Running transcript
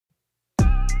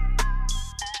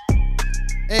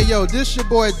Hey yo, this your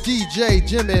boy DJ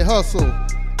Jimmy Hustle,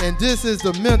 and this is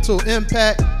the Mental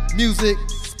Impact Music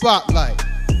Spotlight.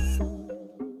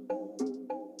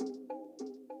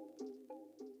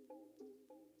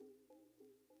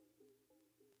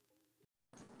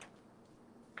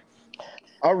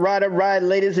 All right,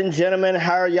 ladies and gentlemen,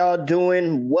 how are y'all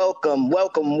doing? Welcome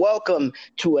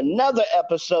to another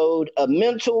episode of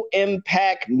Mental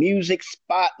Impact Music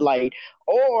Spotlight,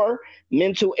 or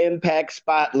Mental Impact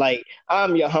Spotlight.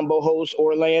 I'm your humble host,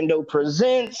 Orlando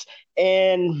Presents,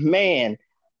 and man,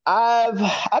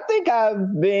 I think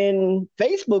I've been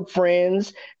Facebook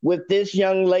friends with this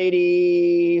young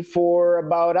lady for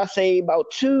about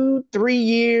 2-3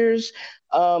 years.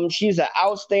 She's an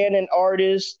outstanding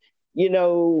artist. You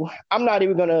know, I'm not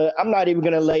even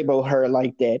gonna label her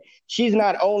like that. She's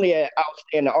not only an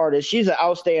outstanding artist, she's an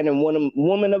outstanding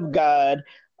woman of God.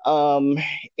 Um,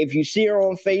 if you see her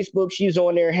on Facebook, she's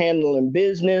on there handling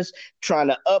business, trying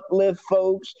to uplift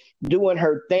folks, doing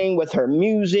her thing with her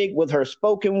music, with her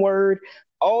spoken word.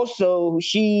 Also,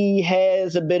 she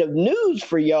has a bit of news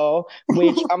for y'all,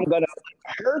 which I'm gonna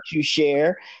let her to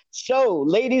share. So,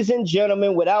 ladies and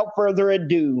gentlemen, without further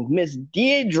ado, Miss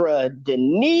Deidre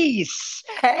Denise,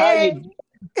 how you Hey, doing,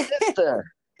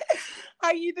 sister?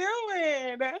 how you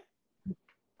doing?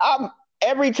 I'm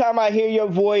every time I hear your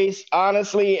voice,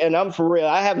 honestly, and I'm for real,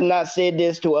 I have not said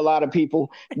this to a lot of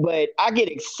people, but I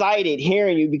get excited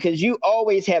hearing you because you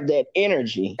always have that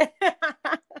energy.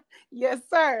 Yes,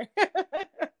 sir.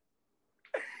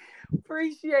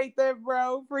 Appreciate that,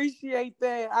 bro. Appreciate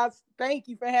that. I thank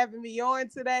you for having me on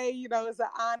today. You know, it's an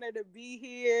honor to be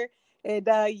here. And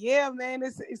yeah, man,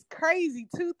 it's crazy.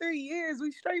 2-3 years,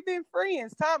 we straight been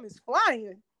friends. Time is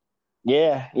flying.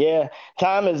 Yeah.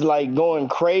 Time is like going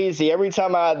crazy. Every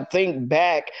time I think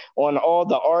back on all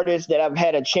the artists that I've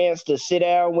had a chance to sit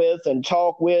down with and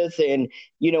talk with and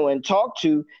talk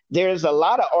to, there's a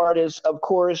lot of artists, of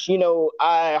course,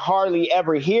 I hardly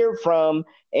ever hear from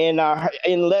and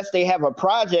unless they have a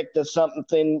project or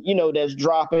something, that's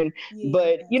dropping. Yeah.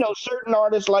 But, certain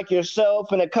artists like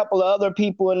yourself and a couple of other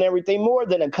people and everything, more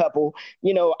than a couple,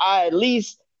 I at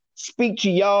least speak to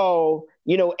y'all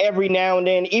every now and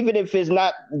then, even if it's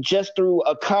not just through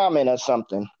a comment or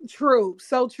something. True.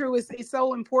 So true. It's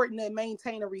so important to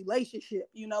maintain a relationship.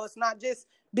 It's not just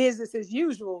business as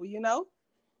usual.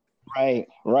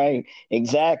 Right.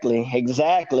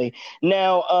 Exactly.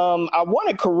 Now, I want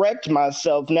to correct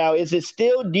myself. Now, is it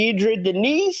still Deidre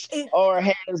Denise or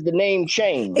has the name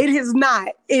changed? It is not.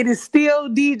 It is still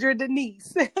Deidre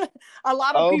Denise. A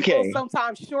lot of people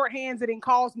sometimes shorthands it and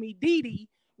calls me Dee Dee,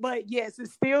 but yes,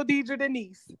 it's still Deidre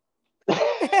Denise.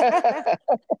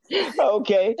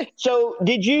 Okay. So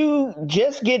did you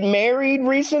just get married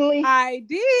recently? I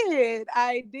did.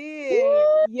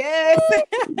 What? Yes.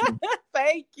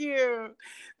 Thank you.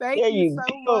 Thank you so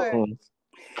much.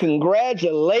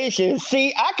 Congratulations.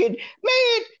 See, I could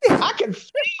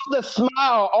feel the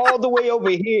smile all the way over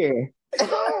here. Is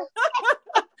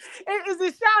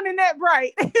it shining that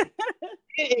bright?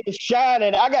 It is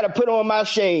shining. I got to put on my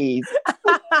shades.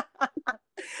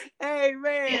 Hey,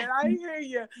 man, I hear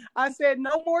you. I said,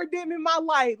 no more dimming my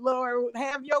light, Lord.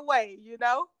 Have your way,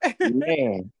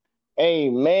 Man.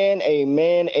 Amen.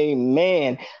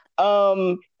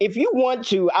 If you want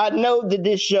to, I know that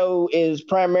this show is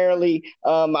primarily,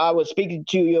 I was speaking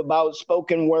to you about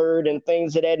spoken word and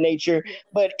things of that nature.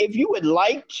 But if you would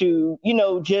like to,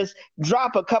 just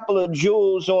drop a couple of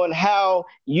jewels on how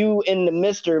you and the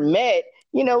Mr. met,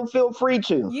 feel free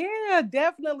to. Yeah,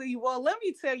 definitely. Well, let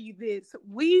me tell you this.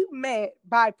 We met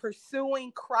by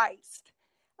pursuing Christ.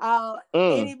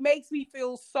 And it makes me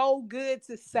feel so good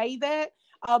to say that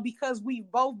because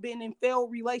we've both been in failed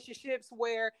relationships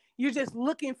where you're just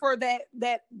looking for that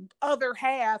other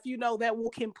half, that will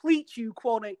complete you,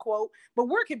 quote unquote. But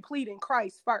we're complete in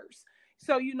Christ first.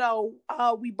 So,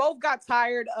 we both got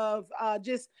tired of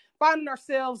just finding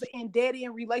ourselves in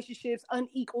dead-end relationships,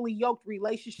 unequally yoked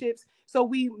relationships. So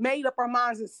we made up our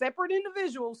minds as separate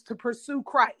individuals to pursue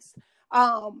Christ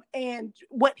and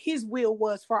what his will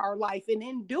was for our life. And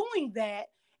in doing that,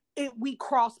 we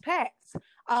crossed paths.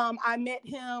 I met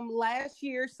him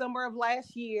summer of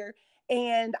last year,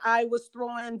 and I was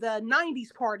throwing the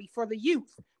 90s party for the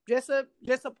youth. Just a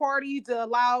party to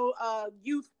allow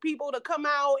youth people to come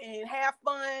out and have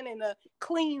fun in a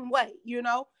clean way,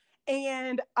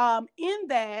 And in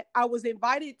that, I was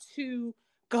invited to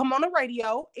come on the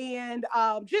radio and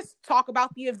just talk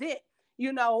about the event,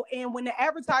 And when the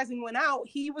advertising went out,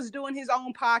 he was doing his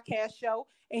own podcast show,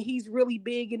 and he's really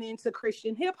big and into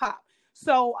Christian hip hop.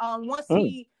 So once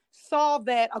he saw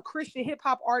that a Christian hip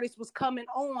hop artist was coming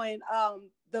on,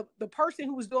 the person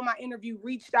who was doing my interview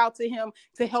reached out to him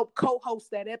to help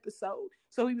co-host that episode.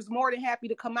 So he was more than happy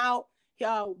to come out.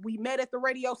 We met at the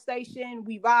radio station.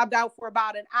 We vibed out for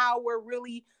about an hour,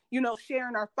 really,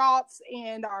 sharing our thoughts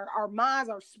and our minds,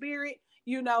 our spirit,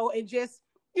 and just,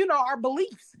 our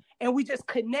beliefs. And we just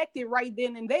connected right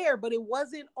then and there, but it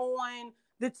wasn't on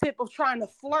the tip of trying to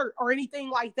flirt or anything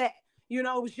like that. It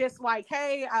was just like,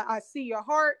 hey, I see your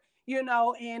heart,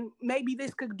 and maybe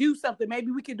this could do something.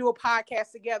 Maybe we could do a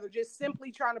podcast together, just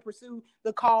simply trying to pursue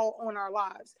the call on our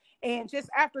lives. And just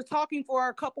after talking for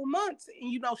a couple months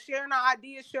and, sharing our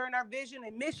ideas, sharing our vision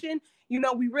and mission,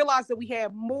 we realized that we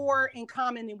had more in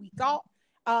common than we thought.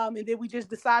 And then we just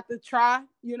decided to try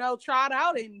it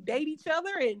out and date each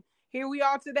other. And here we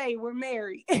are today. We're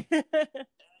married.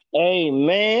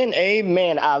 Amen.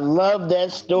 Amen. I love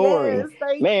that story. Yes,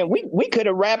 man, we could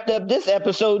have wrapped up this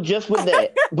episode just with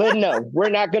that. But no, we're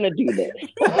not going to do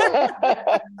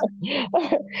that.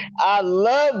 I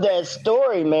love that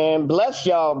story, man. Bless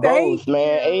y'all both,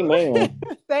 man. Amen.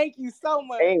 Thank you so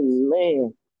much.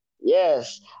 Amen.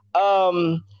 Yes.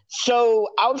 So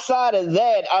outside of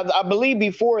that, I believe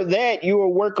before that you were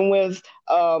working with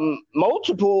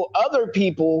multiple other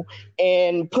people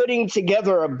and putting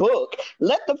together a book.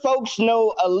 Let the folks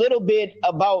know a little bit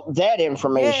about that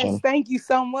information. Yes, thank you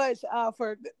so much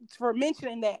for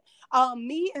mentioning that.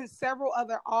 Me and several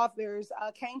other authors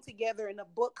came together in a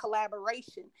book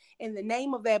collaboration, and the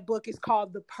name of that book is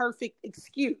called The Perfect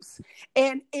Excuse.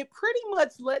 And it pretty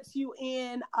much lets you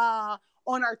in on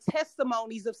our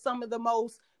testimonies of some of the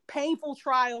most painful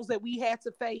trials that we had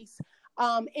to face.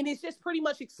 And it's just pretty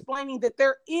much explaining that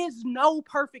there is no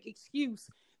perfect excuse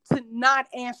to not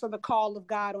answer the call of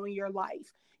God on your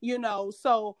life.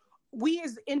 So we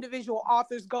as individual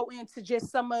authors go into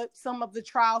just some of the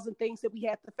trials and things that we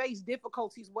had to face,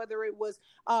 difficulties, whether it was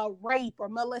rape or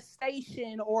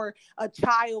molestation or a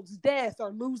child's death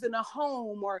or losing a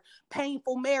home or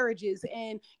painful marriages.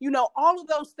 And, all of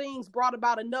those things brought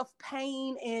about enough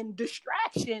pain and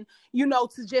distraction,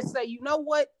 to just say, you know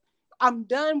what? I'm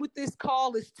done with this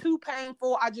call. It's too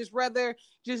painful. I just rather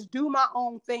just do my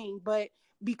own thing. But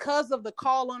because of the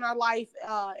call on our life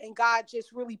and God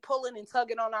just really pulling and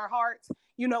tugging on our hearts,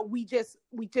 we just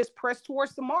pressed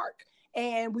towards the mark,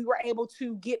 and we were able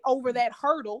to get over that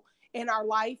hurdle in our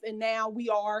life. And now we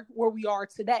are where we are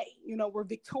today. We're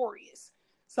victorious.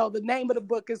 So the name of the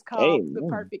book is called The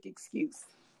Perfect Excuse.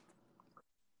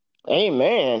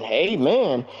 Amen.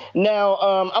 Amen. Now,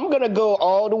 I'm going to go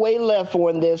all the way left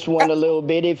on this one a little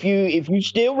bit. If you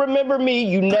still remember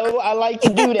me, I like to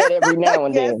do that every now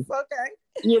and then. Yes, okay.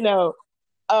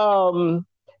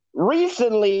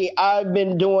 Recently I've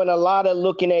been doing a lot of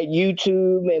looking at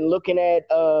YouTube and looking at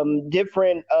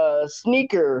different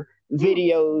sneaker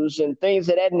videos and things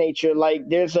of that nature. Like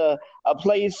there's a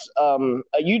place, a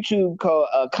YouTube called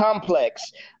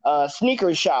Complex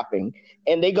Sneaker Shopping,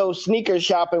 and they go sneaker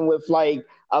shopping with like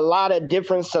a lot of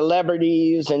different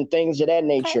celebrities and things of that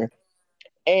nature.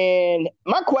 And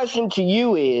my question to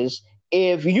you is,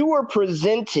 if you were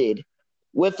presented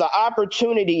with the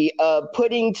opportunity of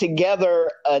putting together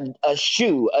a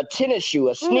shoe, a tennis shoe,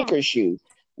 a sneaker shoe,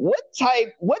 what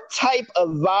type of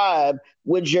vibe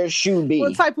would your shoe be?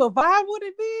 What type of vibe would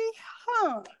it be?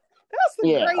 That's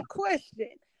a great question.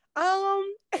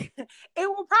 It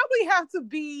will probably have to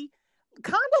be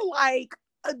kind of like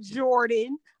a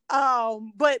Jordan,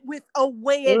 but with a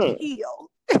wedge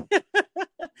heel.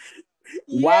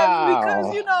 Wow.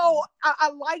 Because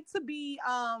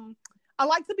I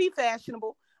like to be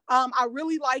fashionable. I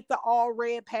really like the all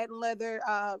red patent leather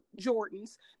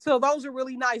Jordans. So those are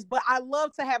really nice. But I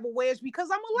love to have a wedge because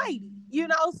I'm a lady,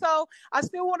 so I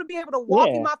still want to be able to walk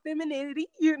in my femininity,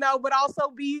 but also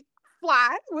be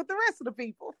fly with the rest of the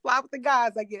people. Fly with the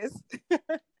guys, I guess.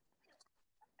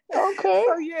 Okay.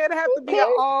 So it'd have to be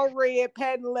an all red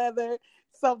patent leather,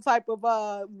 some type of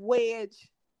wedge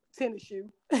tennis shoe.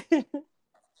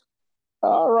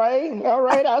 All right.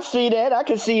 I see that. I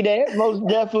can see that. Most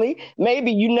definitely.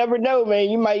 Maybe, you never know, man.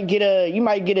 You might get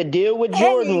a deal with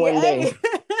Jordan one day.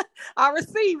 I'll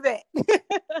receive that.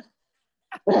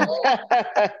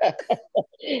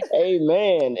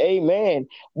 Amen.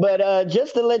 But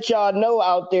just to let y'all know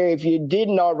out there, if you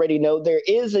didn't already know, there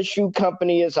is a shoe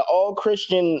company. It's an all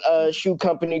Christian shoe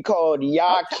company called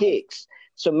Yah Kicks.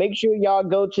 So make sure y'all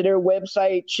go to their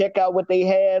website, check out what they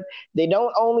have. They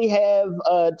don't only have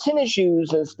tennis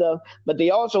shoes and stuff, but they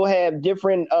also have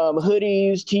different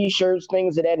hoodies, T-shirts,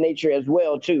 things of that nature as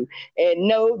well, too. And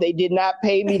no, they did not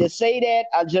pay me to say that.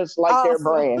 I just like their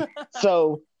brand.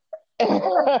 So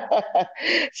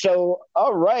So,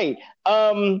 all right.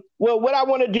 Well, what I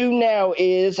want to do now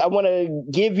is I want to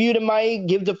give you the mic,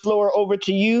 give the floor over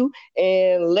to you,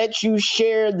 and let you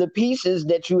share the pieces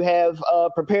that you have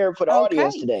prepared for the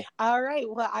audience today. All right.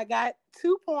 Well, I got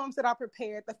two poems that I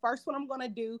prepared. The first one I'm going to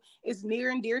do is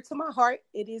near and dear to my heart.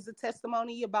 It is a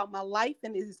testimony about my life,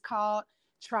 and it is called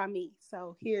Try Me.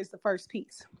 So here's the first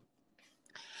piece.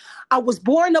 I was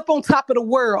born up on top of the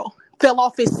world, fell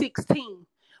off at 16.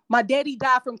 My daddy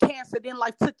died from cancer, then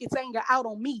life took its anger out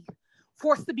on me.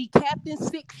 Forced to be captain,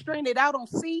 sick, stranded out on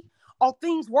sea. All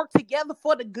things work together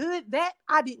for the good that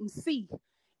I didn't see.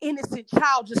 Innocent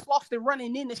child just lost and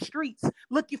running in the streets.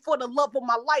 Looking for the love of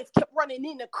my life, kept running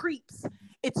into creeps.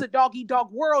 It's a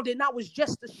dog-eat-dog world and I was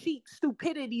just a sheep.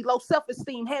 Stupidity, low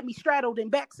self-esteem had me straddled in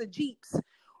backs of Jeeps.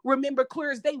 Remember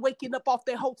clear as day waking up off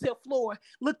that hotel floor.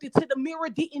 Looked into the mirror,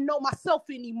 didn't know myself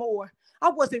anymore. I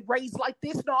wasn't raised like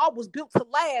this, no, I was built to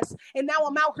last. And now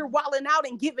I'm out here wilding out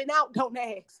and giving out, don't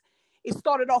ask. It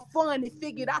started off fun and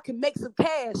figured I could make some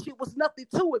cash. It was nothing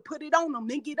to it, put it on them,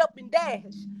 then get up and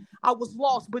dash. I was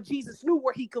lost, but Jesus knew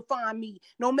where he could find me.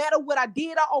 No matter what I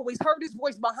did, I always heard his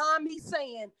voice behind me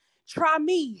saying, try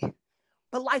me.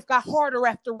 But life got harder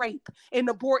after rape and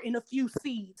aborting a few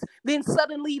seeds. Then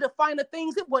suddenly the finer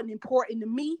things, it wasn't important to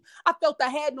me. I felt I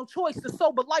had no choice. The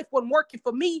sober life wasn't working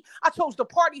for me. I chose to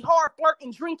party hard, flirt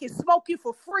and drink and smoke it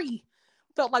for free.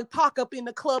 Felt like Pac up in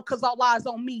the club because all eyes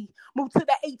on me. Moved to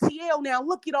the ATL now.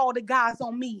 Look at all the guys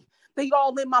on me. They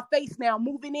all in my face now,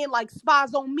 moving in like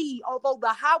spies on me. Although the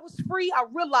high was free, I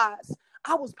realized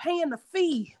I was paying the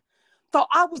fee. Thought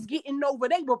I was getting over.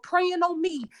 They were praying on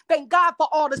me. Thank God for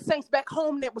all the saints back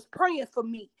home that was praying for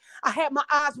me. I had my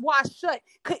eyes wide shut.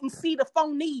 Couldn't see the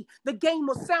phony. The game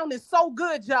was sounding so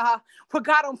good, y'all.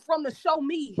 Forgot I'm from to show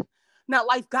me. Now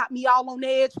life got me all on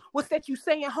edge. What's that you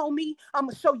saying, homie?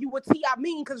 I'ma show you what I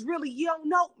mean, because really you don't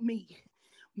know me.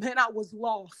 Man, I was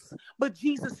lost, but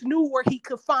Jesus knew where he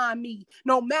could find me.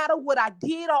 No matter what I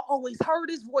did, I always heard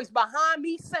his voice behind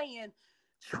me saying,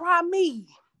 try me.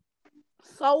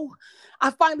 So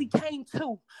I finally came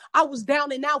to. I was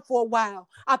down and out for a while.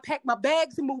 I packed my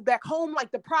bags and moved back home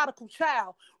like the prodigal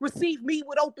child. Received me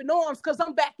with open arms because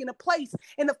I'm back in a place.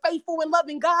 And the faithful and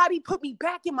loving God, he put me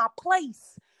back in my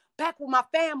place. Back with my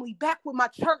family, back with my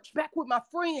church, back with my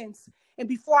friends. And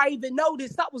before I even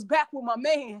noticed, I was back with my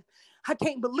man. I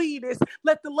can't believe this.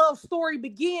 Let the love story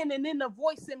begin. And then the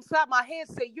voice inside my head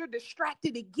said, you're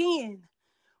distracted again.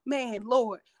 Man,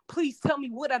 Lord, please tell me,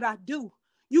 what did I do?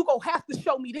 You gonna have to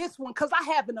show me this one because I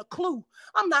haven't a clue.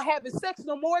 I'm not having sex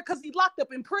no more because he's locked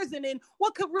up in prison. And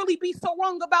what could really be so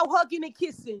wrong about hugging and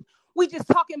kissing? We just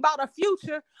talking about our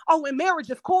future. Oh, and marriage,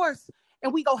 of course.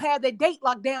 And we gonna have that date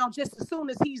locked down just as soon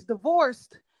as he's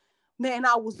divorced. Man,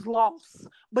 I was lost.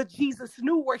 But Jesus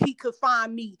knew where he could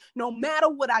find me. No matter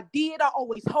what I did, I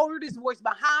always heard his voice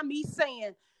behind me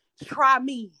saying, try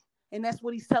me. And that's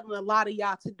what he's telling a lot of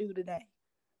y'all to do today.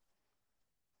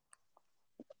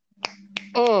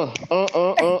 Man,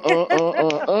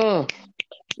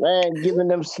 giving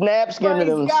them snaps, giving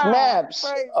them snaps.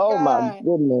 Oh my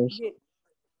goodness.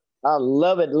 I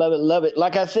love it, love it, love it.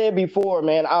 Like I said before,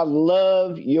 man, I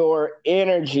love your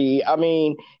energy. I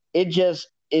mean, it just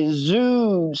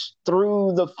exudes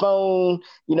through the phone,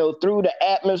 you know, through the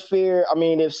atmosphere. I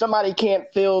mean, if somebody can't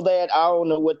feel that, I don't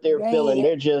know what they're feeling.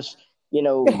 They're just, you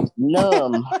know,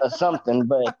 numb or something.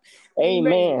 But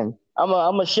amen. I'm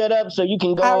gonna shut up so you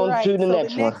can go on to the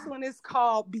next one. The next one is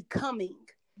called Becoming.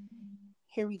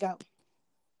 Here we go.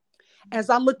 As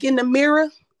I look in the mirror,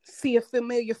 see a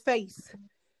familiar face.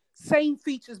 Same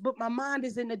features, but my mind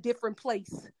is in a different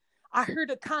place. I hear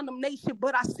the condemnation,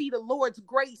 but I see the Lord's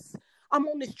grace. I'm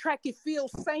on this track, it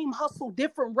feels same hustle,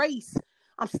 different race.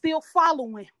 I'm still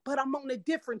following, but I'm on a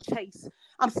different chase.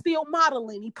 I'm still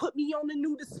modeling. He put me on a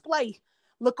new display.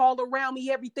 Look all around me,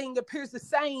 everything appears the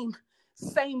same.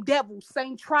 Same devil,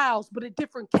 same trials, but a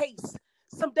different case.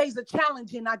 Some days are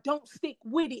challenging, I don't stick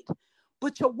with it.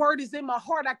 But your word is in my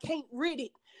heart, I can't rid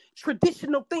it.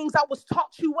 Traditional things I was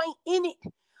taught, you ain't in it.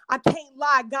 I can't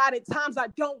lie, God, at times I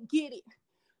don't get it.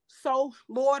 So,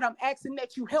 Lord, I'm asking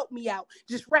that you help me out.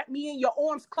 Just wrap me in your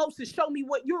arms close and show me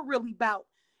what you're really about.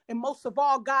 And most of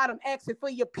all, God, I'm asking for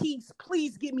your peace.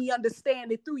 Please give me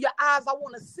understanding. Through your eyes, I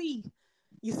want to see.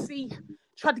 You see,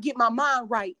 tried to get my mind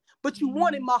right, but you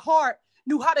wanted my heart.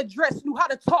 Knew how to dress, knew how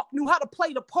to talk, knew how to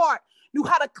play the part, knew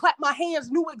how to clap my hands,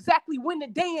 knew exactly when to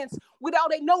dance.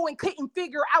 Without it knowing, couldn't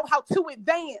figure out how to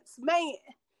advance. Man,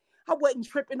 I wasn't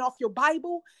tripping off your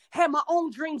Bible. Had my own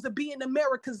dreams of being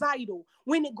America's Idol.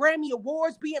 Winning Grammy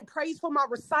Awards, being praised for my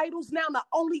recitals. Now the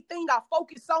only thing I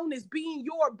focus on is being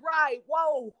your bride.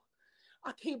 Whoa.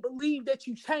 I can't believe that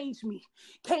you changed me.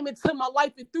 Came into my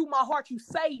life and through my heart you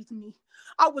saved me.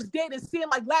 I was dead in sin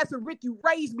like Lazarus, you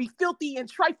raised me. Filthy and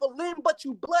trifling, but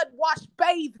you blood-washed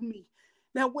bathed me.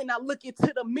 Now when I look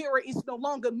into the mirror, it's no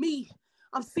longer me.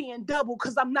 I'm seeing double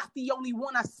because I'm not the only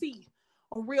one I see.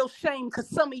 A real shame because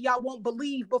some of y'all won't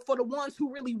believe, but for the ones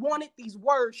who really want it, these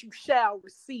words you shall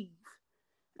receive.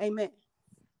 Amen.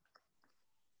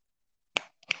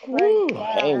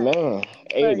 Amen.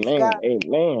 Amen.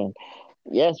 Amen.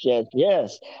 Yes, yes,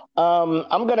 yes. I'm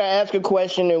going to ask a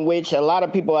question in which a lot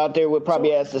of people out there would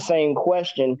probably ask the same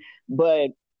question,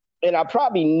 and I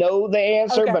probably know the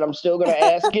answer, but I'm still going to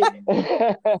ask it.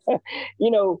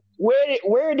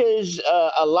 Where does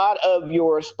a lot of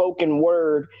your spoken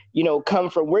word,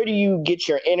 come from? Where do you get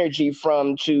your energy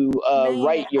from to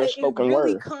write your spoken word? It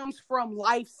really comes from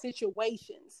life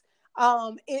situations.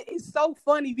 It's so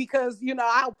funny because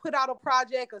I'll put out a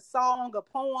project, a song, a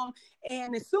poem,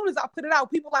 and as soon as I put it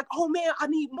out, people are like, oh man, I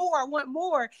need more, I want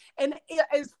more. And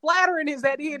as flattering as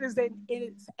that is, and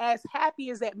it's as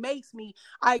happy as that makes me,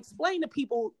 I explain to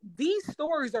people these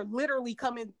stories are literally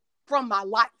coming from my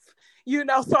life.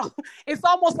 So it's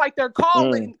almost like they're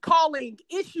calling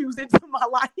issues into my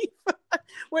life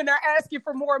when they're asking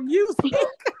for more music.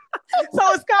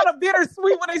 So it's kind of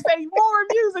bittersweet when they say more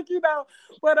music,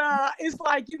 but it's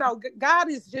like, God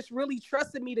is just really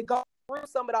trusting me to go through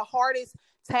some of the hardest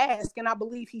tasks. And I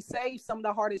believe he saved some of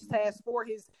the hardest tasks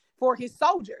for his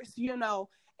soldiers,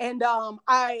 and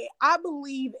I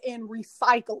believe in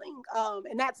recycling.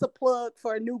 And that's a plug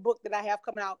for a new book that I have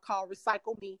coming out called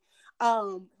Recycle Me.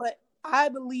 But I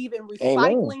believe in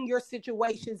recycling your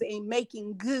situations and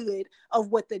making good of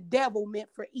what the devil meant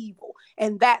for evil.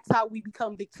 And that's how we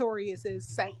become victorious as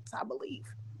saints, I believe.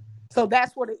 So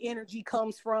that's where the energy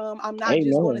comes from. I'm not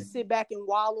just going to sit back and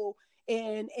wallow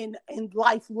in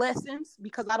life lessons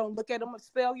because I don't look at them as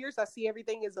failures. I see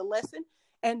everything as a lesson.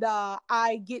 And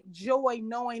I get joy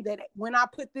knowing that when I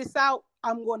put this out,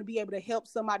 I'm going to be able to help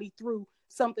somebody through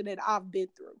something that I've been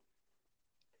through.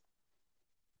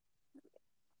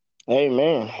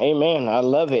 Amen. Amen. I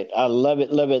love it. I love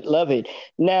it. Love it. Love it.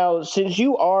 Now, since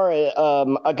you are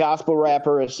a gospel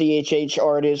rapper, a CHH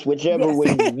artist, whichever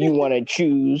way you want to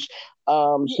choose,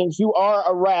 since you are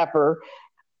a rapper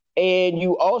and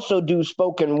you also do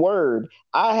spoken word,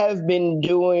 I have been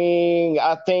doing,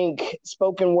 I think,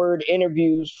 spoken word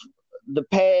interviews the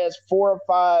past 4 or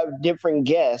 5 different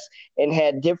guests and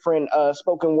had different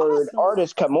spoken word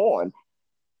artists come on.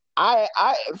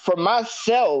 I for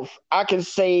myself, I can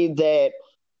say that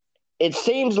it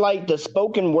seems like the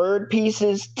spoken word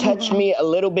pieces touch me a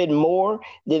little bit more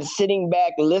than sitting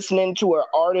back listening to an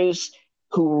artist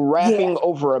who rapping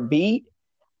over a beat.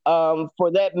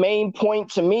 For that main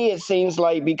point, to me, it seems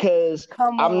like because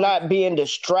I'm not being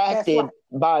distracted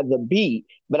by the beat,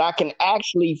 but I can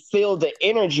actually feel the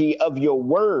energy of your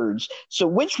words. So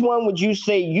which one would you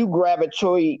say you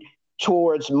gravitate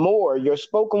towards more, your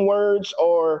spoken words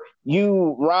or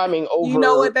you rhyming over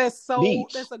what? That's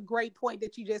beats? a great point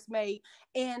that you just made.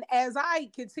 And as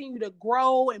I continue to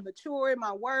grow and mature in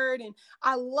my word, and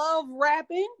I love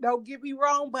rapping, don't get me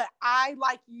wrong, but I,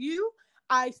 like you,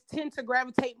 I tend to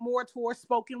gravitate more towards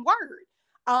spoken word.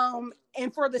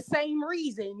 And for the same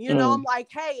reason, I'm like,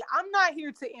 hey, I'm not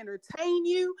here to entertain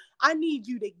you. I need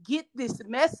you to get this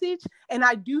message, and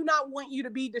I do not want you to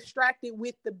be distracted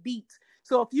with the beats.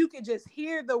 So if you could just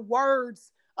hear the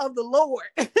words of the Lord,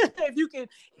 if you could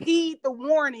heed the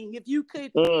warning, if you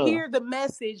could hear the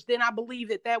message, then I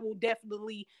believe that will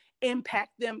definitely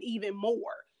impact them even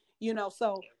more.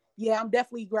 So yeah, I'm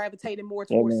definitely gravitating more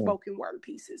towards spoken word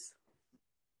pieces.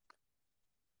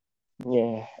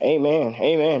 Yeah, amen,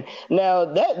 amen. Now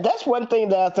that's one thing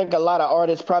that I think a lot of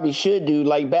artists probably should do.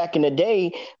 Like back in the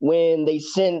day when they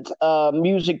sent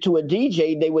music to a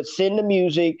DJ, they would send the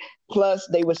music plus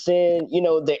they would send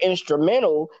the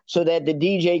instrumental so that the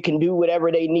DJ can do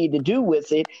whatever they need to do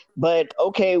with it. But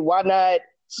okay, why not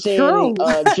send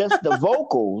just the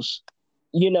vocals?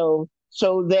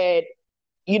 So that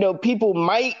people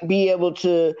might be able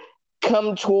to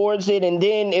come towards it, and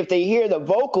then if they hear the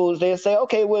vocals, they'll say,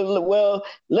 okay, well,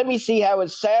 let me see how it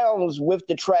sounds with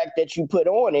the track that you put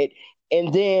on it,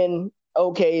 and then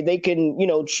okay, they can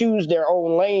choose their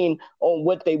own lane on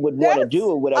what they would want to do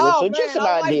or whatever. So just an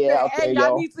idea out there,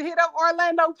 y'all. I need to hit up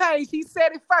Orlando Page. He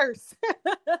said it first.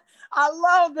 I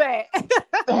love that.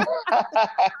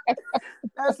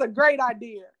 That's a great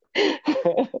idea.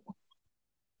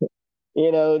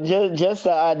 Just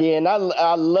the idea, and I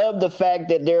love the fact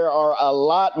that there are a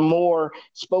lot more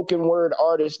spoken word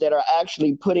artists that are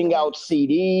actually putting out Yes.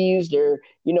 CDs. They're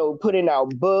putting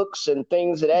out books and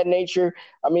things of that nature.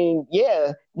 I mean,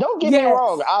 yeah, don't get me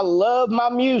wrong. Yes. I love my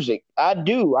music. I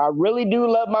do. I really do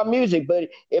love my music. But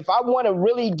if I want to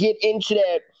really get into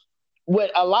that,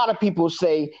 what a lot of people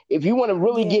say, if you want to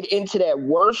really get Yes. into that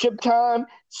worship time,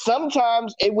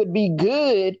 sometimes it would be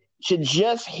good to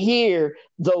just hear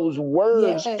those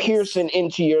words Yes. piercing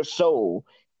into your soul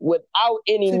without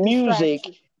any To distract music,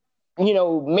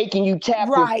 you. making you tap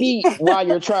your Right. feet while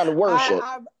you're trying to worship.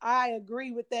 I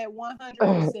agree with that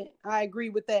 100%. I agree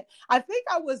with that. I think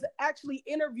I was actually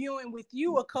interviewing with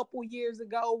you a couple years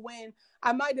ago when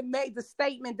I might have made the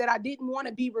statement that I didn't want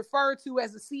to be referred to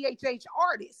as a CHH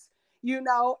artist,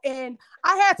 and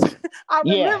I had to, I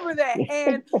Yeah. remember that.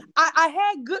 And I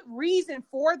had good reason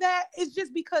for that. It's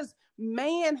just because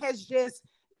man has just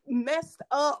messed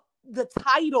up the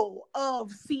title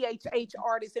of CHH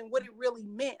artist and what it really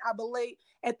meant. I believe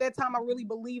at that time, I really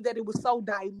believed that it was so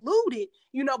diluted,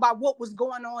 by what was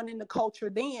going on in the culture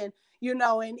then,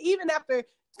 and even after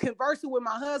conversing with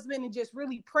my husband and just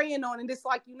really praying on it, it's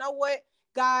like, you know what,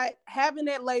 God, having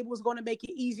that label is going to make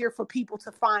it easier for people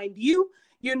to find you,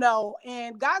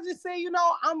 and God just said,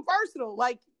 I'm versatile.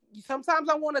 Like, sometimes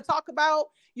I want to talk about,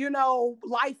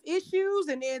 life issues.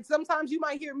 And then sometimes you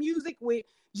might hear music with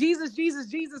Jesus, Jesus,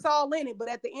 Jesus all in it. But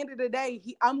at the end of the day,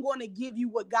 I'm going to give you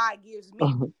what God gives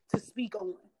me to speak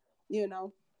on, you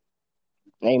know.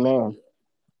 Amen.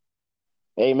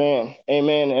 Amen.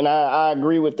 Amen. And I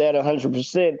agree with that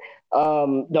 100%.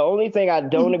 The only thing I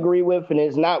don't Mhm. agree with, and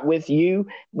it's not with you,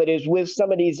 but is with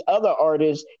some of these other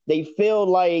artists, they feel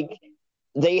like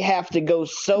they have to go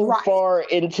so Right. far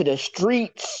into the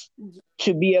streets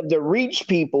to be able to reach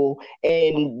people.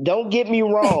 And don't get me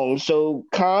wrong. So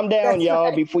calm down, That's y'all,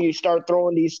 right. before you start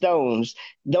throwing these stones.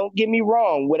 Don't get me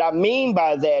wrong. What I mean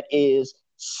by that is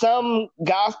some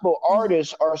gospel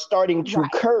artists are starting to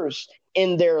Right. curse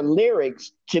in their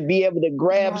lyrics to be able to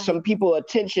grab Right. some people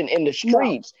attention in the No,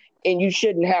 streets. And you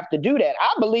shouldn't have to do that.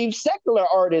 I believe secular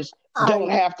artists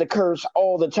don't I have to curse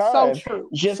all the so time true.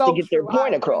 just to So get their true. I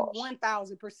point agree across.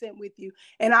 1000% with you.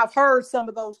 And I've heard some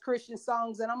of those Christian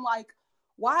songs and I'm like,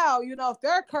 wow, if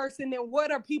they're cursing, then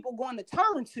what are people going to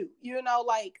turn to?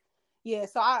 Like, yeah,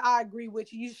 so I agree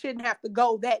with you. You shouldn't have to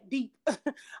go that deep.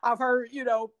 I've heard,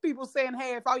 people saying,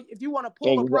 hey, if you want to pull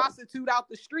a Exactly. prostitute out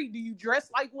the street, do you dress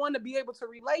like one to be able to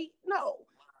relate? No.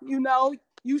 You know,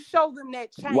 you show them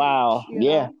that change, Wow.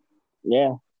 Yeah.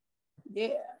 Yeah.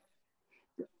 Yeah.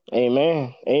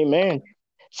 Amen. Amen.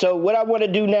 So what I want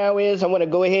to do now is I want to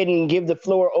go ahead and give the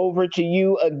floor over to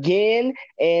you again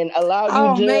and allow you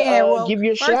Oh to man, well, give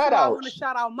your first shout of all, I want to outs.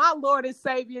 shout out my Lord and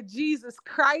Savior Jesus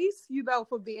Christ,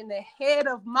 for being the head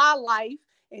of my life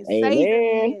and saving me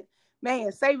Amen. and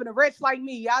man, saving a wretch like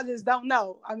me. I just don't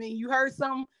know. I mean, you heard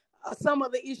some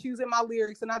of the issues in my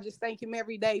lyrics, and I just thank him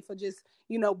every day for just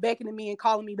beckoning me and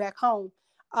calling me back home.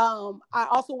 I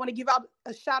also want to give out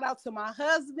a shout out to my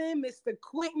husband, Mr.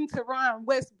 Quentin Teron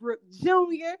Westbrook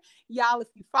Jr. Y'all, if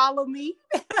you follow me,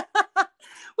 woo,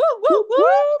 woo, Whoop, woo.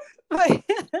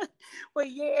 whoop. But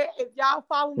yeah, if y'all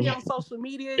follow me on social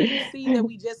media, you see that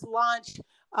we just launched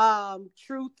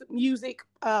Truth Music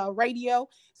Radio.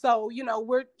 So,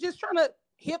 we're just trying to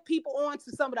hit people on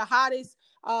to some of the hottest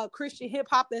Christian hip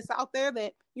hop that's out there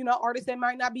that, artists that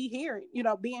might not be hearing,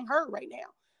 being heard right now.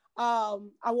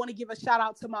 I want to give a shout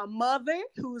out to my mother,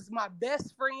 who's my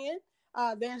best friend,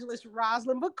 Evangelist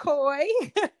Rosalind McCoy.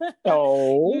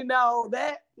 Oh.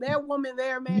 That woman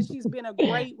there, man, she's been a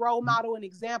great role model and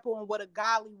example on what a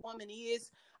godly woman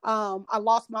is. I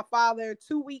lost my father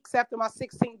 2 weeks after my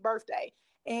 16th birthday,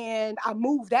 and I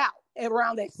moved out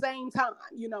around that same time.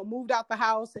 Moved out the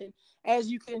house, and as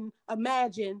you can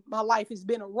imagine, my life has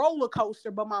been a roller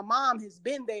coaster. But my mom has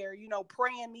been there,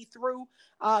 praying me through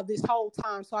this whole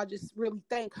time. So I just really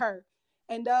thank her.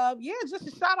 And yeah, just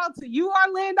a shout out to you,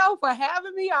 Orlando, for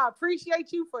having me. I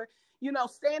appreciate you for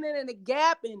standing in the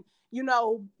gap and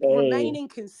Hey. remaining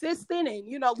consistent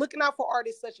and looking out for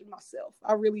artists such as myself.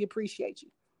 I really appreciate you.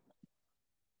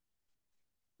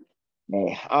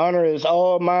 Man, honor is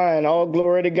all mine. All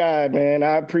glory to God, man.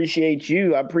 I appreciate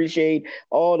you. I appreciate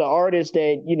all the artists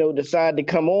that, decide to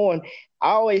come on.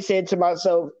 I always said to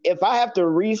myself, if I have to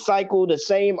recycle the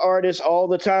same artists all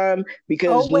the time Oh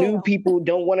because new well. people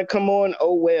don't want to come on,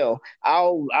 oh well.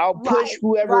 I'll push Right, right.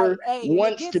 whoever Hey, and it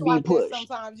wants to gets be like that pushed.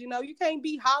 sometimes. You can't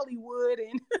be Hollywood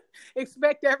and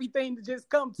expect everything to just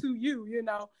come to you.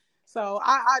 So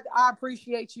I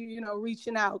appreciate you,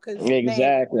 reaching out because man,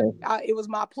 Exactly. it was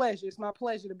my pleasure. It's my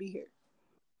pleasure to be here.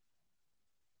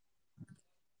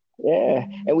 Yeah,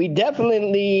 and we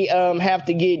definitely have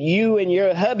to get you and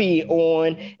your hubby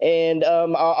on. And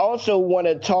I also want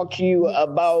to talk to you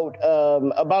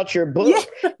about your book.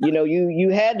 Yeah. You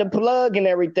had the plug and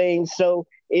everything. So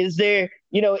is there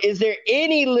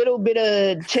any little bit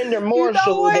of tender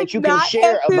morsel that you can Not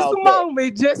share at this about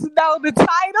moment. Just know the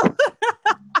title.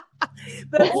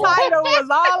 The title was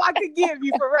all I could give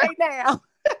you for right now.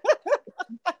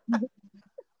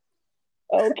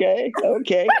 Okay.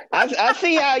 I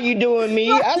see how you doing me.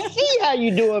 I see how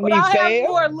you doing me, I'll fam. have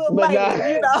more a little later,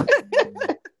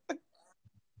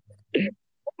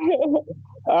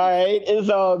 All right, it's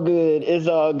all good. It's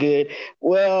all good.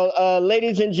 Well,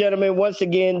 ladies and gentlemen, once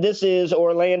again, this is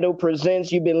Orlando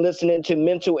Presents. You've been listening to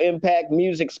Mental Impact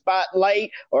Music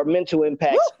Spotlight or Mental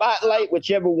Impact Spotlight,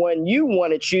 whichever one you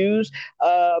want to choose.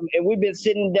 And we've been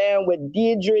sitting down with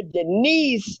Deidre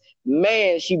Denise.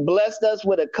 Man, she blessed us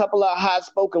with a couple of hot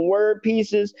spoken word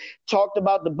pieces, talked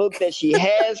about the book that she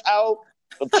has out,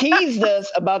 teased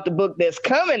us about the book that's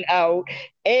coming out,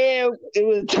 and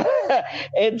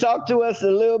and talked to us a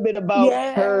little bit about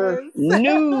her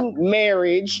new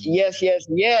marriage. Yes.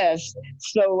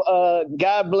 So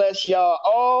God bless y'all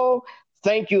all.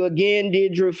 Thank you again,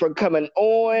 Deidre, for coming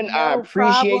on. I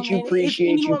appreciate you.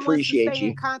 Appreciate you. Appreciate you.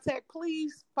 In contact,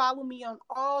 please follow me on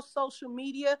all social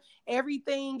media.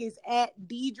 Everything is at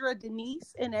Deidre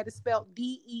Denise, and that is spelled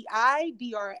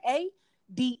DEIDRA.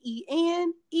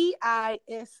 DENEISE.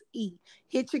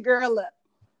 Hit your girl up.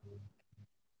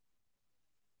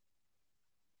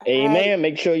 Amen. Right.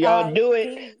 Make sure y'all do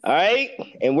it. All right.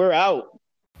 And we're out.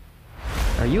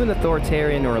 Are you an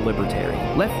authoritarian or a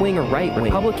libertarian? Left-wing or right-wing?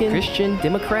 Republican, Christian,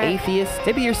 Democrat, atheist?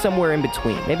 Maybe you're somewhere in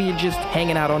between. Maybe you're just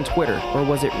hanging out on Twitter. Or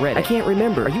was it Reddit? I can't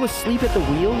remember. Are you asleep at the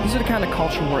wheel? These are the kind of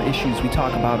culture war issues we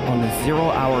talk about on the 0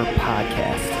 Hour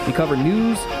podcast. We cover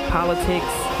news, politics,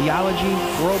 theology,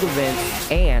 world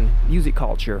events, and music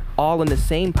culture, all in the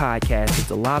same podcast. It's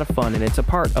a lot of fun, and it's a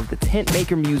part of the Tent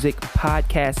Maker Music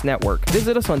Podcast Network.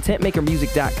 Visit us on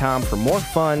tentmakermusic.com for more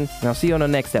fun, and I'll see you on the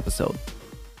next episode.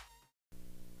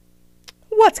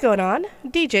 What's going on?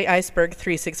 DJ Iceberg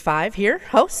 365 here,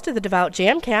 host of the Devout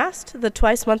Jamcast, the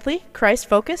twice-monthly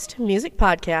Christ-focused music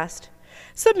podcast.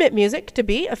 Submit music to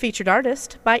be a featured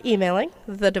artist by emailing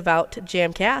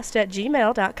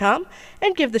thedevoutjamcast@gmail.com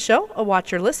and give the show a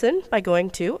watch or listen by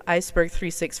going to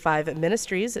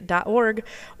iceberg365ministries.org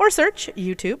or search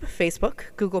YouTube, Facebook,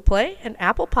 Google Play, and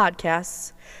Apple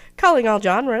Podcasts. Calling all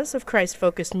genres of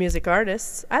Christ-focused music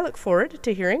artists, I look forward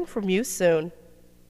to hearing from you soon.